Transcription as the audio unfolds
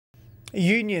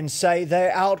Unions say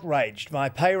they're outraged by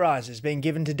pay rises being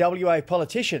given to WA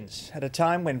politicians at a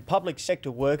time when public sector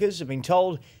workers have been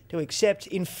told to accept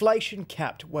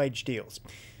inflation-capped wage deals.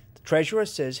 The Treasurer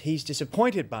says he's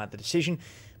disappointed by the decision,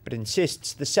 but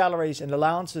insists the Salaries and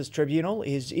Allowances Tribunal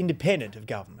is independent of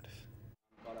government.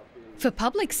 For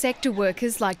public sector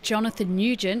workers like Jonathan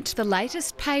Nugent, the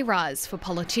latest pay rise for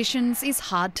politicians is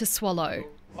hard to swallow.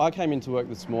 I came into work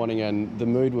this morning and the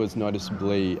mood was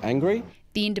noticeably angry.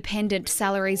 The Independent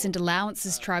Salaries and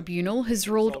Allowances Tribunal has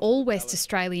ruled all West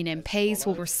Australian MPs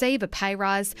will receive a pay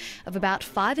rise of about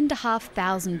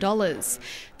 $5,500.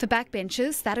 For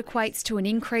backbenchers, that equates to an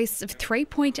increase of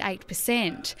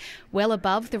 3.8%, well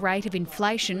above the rate of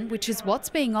inflation, which is what's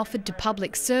being offered to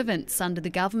public servants under the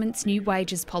government's new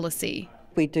wages policy.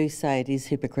 We do say it is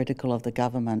hypocritical of the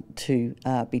government to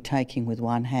be taking with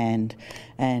one hand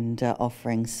and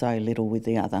offering so little with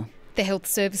the other. The Health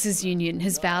Services Union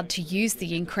has vowed to use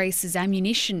the increase as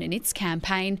ammunition in its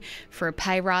campaign for a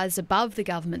pay rise above the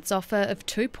government's offer of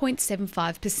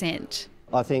 2.75%.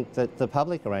 I think that the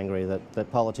public are angry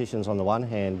that politicians on the one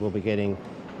hand will be getting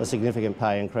a significant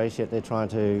pay increase, yet they're trying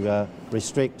to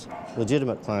restrict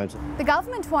legitimate claims. The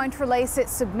government won't release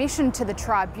its submission to the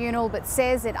tribunal, but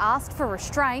says it asked for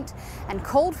restraint and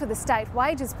called for the state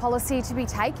wages policy to be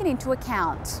taken into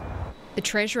account. The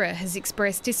Treasurer has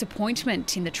expressed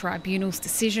disappointment in the tribunal's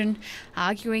decision,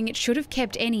 arguing it should have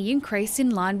kept any increase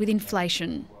in line with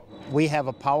inflation. We have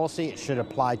a policy, it should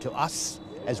apply to us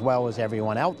as well as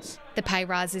everyone else. The pay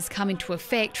rises come into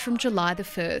effect from July the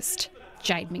 1st.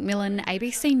 Jade McMillan,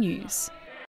 ABC News.